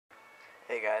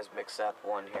Hey guys,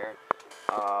 Mixap1 here.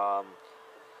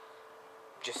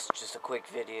 Just a quick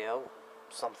video,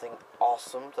 something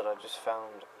awesome that I just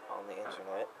found on the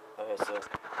internet. Okay, so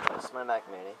this is my Mac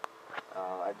Mini.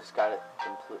 I just got it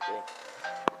completely.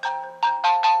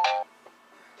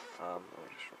 Let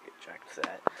me just get checked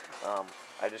that.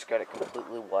 I just got it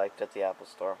completely wiped at the Apple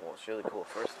Store. Well, it's really cool.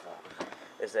 First of all,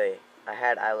 I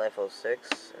had iLife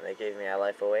 06 and they gave me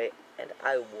iLife 08 and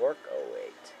iWork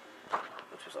 08,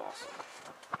 which was awesome.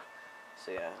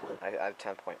 So yeah, I have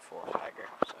 10.4 Tiger.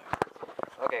 So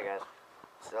okay, guys.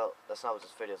 So that's not what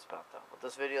this video is about, though. What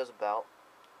this video is about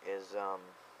is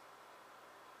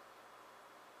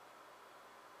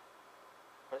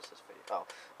what is this video? Oh,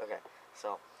 okay.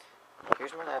 So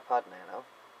here's my iPod Nano,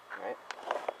 right?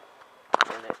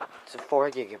 And it's a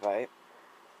 4 gigabyte,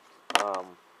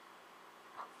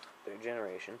 third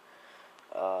generation.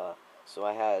 So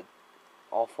I had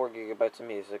all 4 gigabytes of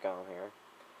music on here.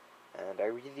 And I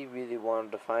really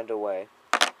wanted to find a way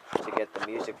to get the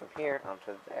music from here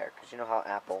onto there. Because you know how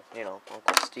Apple,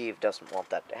 Uncle Steve doesn't want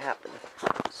that to happen.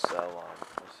 So,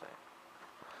 let's see.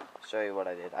 Show you what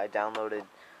I did. I downloaded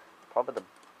probably the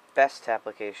best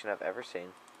application I've ever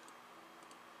seen.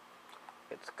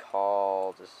 It's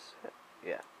called,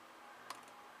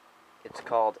 it's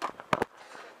called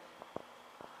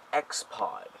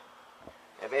expod.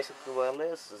 And basically what it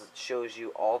is it shows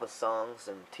you all the songs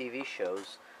and TV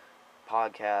shows,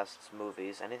 podcasts,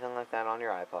 movies, anything like that on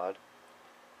your iPod,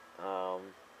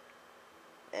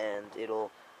 and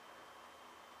it'll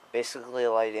basically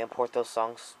allow you to import those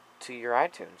songs to your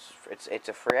iTunes. It's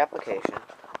a free application.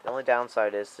 The only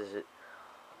downside is it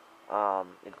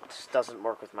just doesn't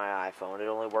work with my iPhone. It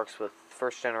only works with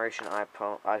first generation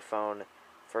iPhone,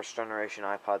 first generation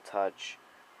iPod Touch.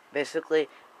 Basically,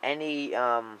 any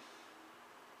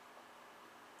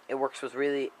it works with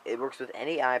any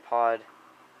iPod.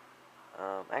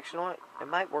 Actually, you know what? It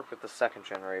might work with the second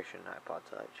generation iPod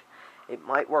Touch. It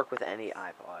might work with any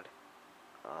iPod.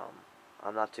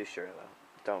 I'm not too sure, though.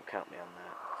 Don't count me on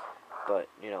that. But,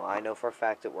 I know for a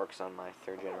fact it works on my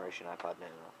third generation iPod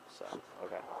Nano. So,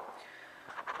 okay.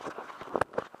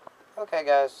 Okay,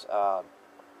 guys.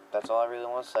 That's all I really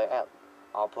want to say.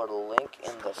 I'll put a link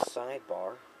in the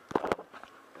sidebar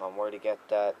on where to get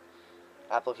that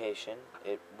application.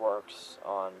 It works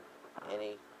on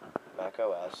any Mac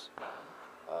OS.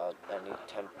 Any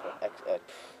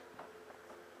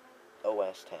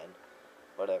OS 10,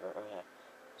 whatever. Okay.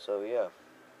 So yeah,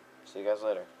 see you guys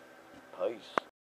later. Peace.